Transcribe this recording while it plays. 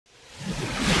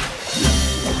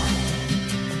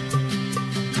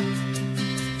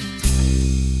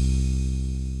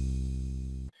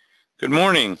Good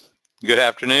morning, good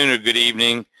afternoon, or good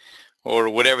evening, or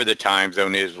whatever the time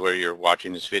zone is where you're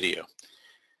watching this video.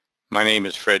 My name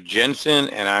is Fred Jensen,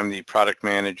 and I'm the product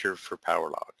manager for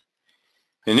PowerLog.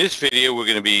 In this video, we're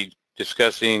going to be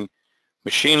discussing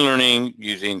machine learning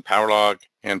using PowerLog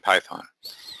and Python.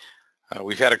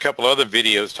 We've had a couple other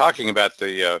videos talking about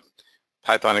the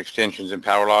Python extensions in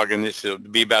PowerLog, and this will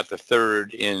be about the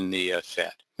third in the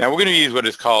set. Now we're going to use what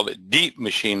is called deep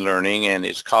machine learning, and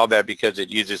it's called that because it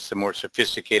uses some more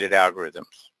sophisticated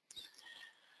algorithms.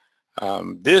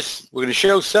 We're going to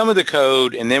show some of the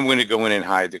code, and then we're going to go in and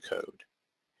hide the code.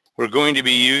 We're going to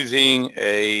be using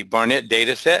a Barnett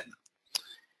data set,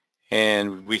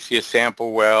 and we see a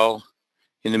sample well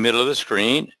in the middle of the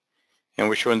screen, and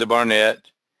we're showing the Barnett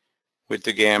with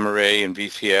the gamma ray and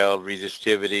VCL,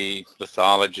 resistivity,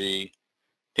 lithology,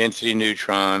 density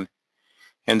neutron,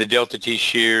 and the Delta T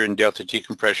Shear and Delta T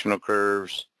compressional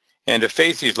curves, and a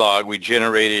facies log we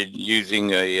generated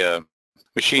using a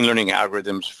machine learning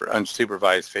algorithms for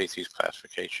unsupervised facies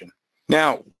classification.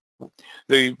 Now,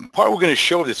 the part we're going to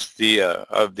show this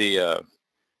of the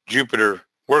Jupyter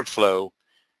workflow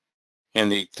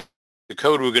and the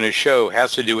code we're going to show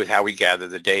has to do with how we gather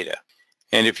the data.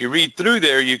 And if you read through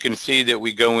there, you can see that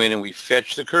we go in and we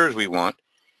fetch the curves we want.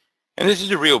 And this is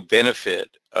a real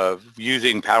benefit of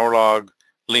using PowerLog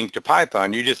linked to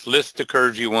Python. You just list the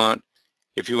curves you want.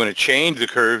 If you want to change the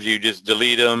curves, you just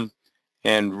delete them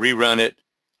and rerun it,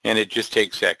 and it just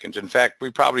takes seconds. In fact, we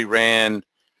probably ran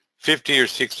 50 or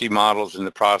 60 models in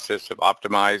the process of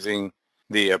optimizing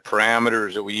the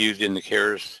parameters that we used in the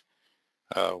Keras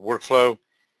workflow.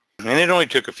 And it only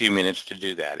took a few minutes to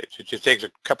do that. It just takes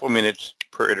a couple minutes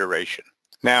per iteration.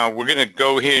 Now we're going to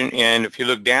go here, and if you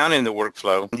look down in the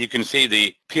workflow, you can see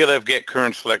the PLF get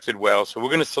current selected well. So we're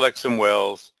going to select some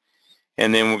wells,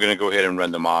 and then we're going to go ahead and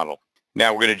run the model.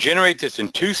 Now we're going to generate this in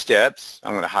two steps.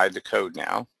 I'm going to hide the code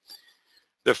now.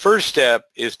 The first step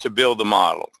is to build the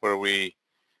model, where we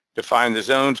define the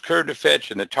zones, curve to fetch,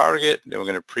 and the target. Then we're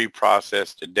going to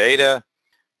pre-process the data,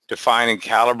 define and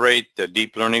calibrate the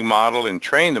deep learning model and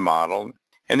train the model,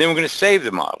 and then we're going to save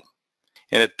the model.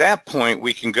 And at that point,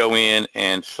 we can go in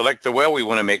and select the well we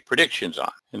want to make predictions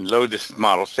on and load this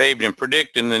model, save and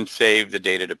predict, and then save the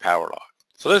data to PowerLog.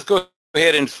 So let's go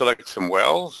ahead and select some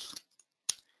wells,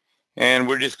 and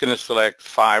we're just going to select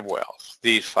 5 wells,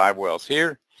 these 5 wells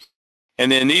here.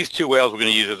 And then these 2 wells we're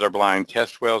going to use as our blind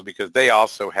test wells because they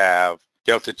also have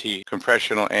Delta T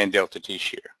compressional and Delta T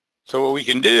shear. So what we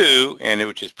can do, and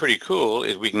which is pretty cool,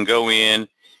 is we can go in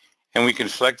and we can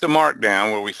select the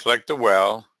markdown where we select the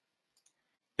well,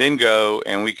 then go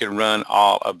and we can run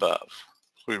all above.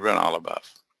 So we run all above.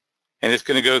 And it's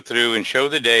going to go through and show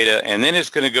the data, and then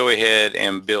it's going to go ahead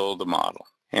and build the model.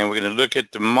 And we're going to look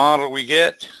at the model we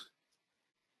get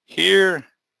here.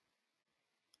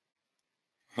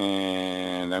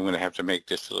 And I'm going to have to make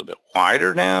this a little bit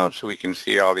wider now so we can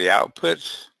see all the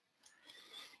outputs.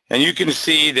 And you can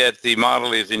see that the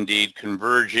model is indeed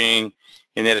converging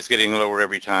and that it's getting lower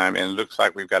every time, and it looks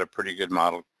like we've got a pretty good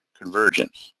model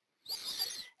convergence.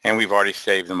 And we've already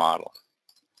saved the model.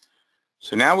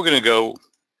 So now we're going to go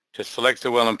to select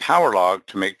the well in PowerLog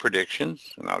to make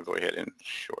predictions, and I'll go ahead and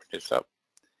short this up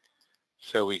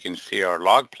so we can see our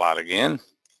log plot again.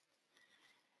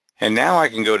 And now I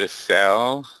can go to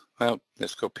cell, well,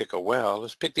 let's go pick a well.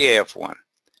 Let's pick the AF1.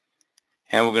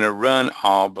 And we're going to run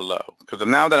all below. Because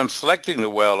now that I'm selecting the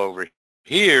well over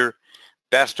here,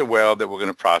 that's the well that we're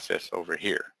going to process over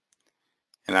here.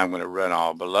 And I'm going to run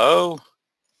all below.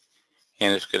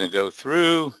 And it's going to go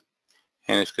through.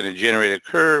 And it's going to generate a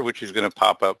curve, which is going to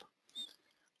pop up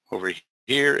over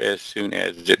here as soon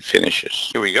as it finishes.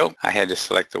 Here we go. I had to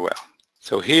select the well.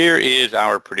 So here is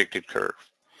our predicted curve.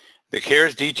 The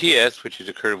Keras DTS, which is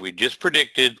a curve we just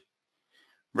predicted,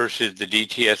 versus the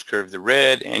DTS curve, the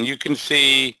red, and you can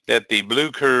see that the blue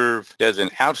curve does an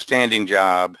outstanding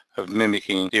job of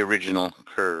mimicking the original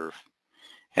curve.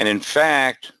 And in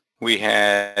fact, we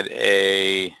had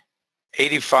a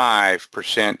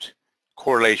 85%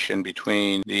 correlation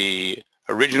between the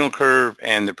original curve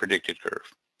and the predicted curve.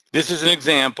 This is an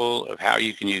example of how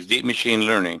you can use deep machine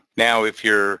learning. Now, if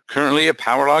you're currently a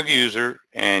PowerLog user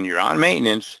and you're on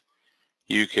maintenance,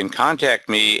 you can contact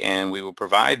me and we will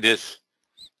provide this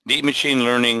deep machine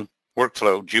learning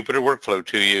workflow, Jupyter workflow,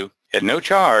 to you at no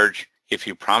charge if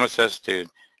you promise us to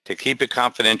keep it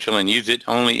confidential and use it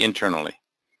only internally.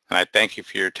 And I thank you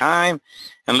for your time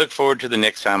and look forward to the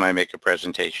next time I make a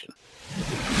presentation.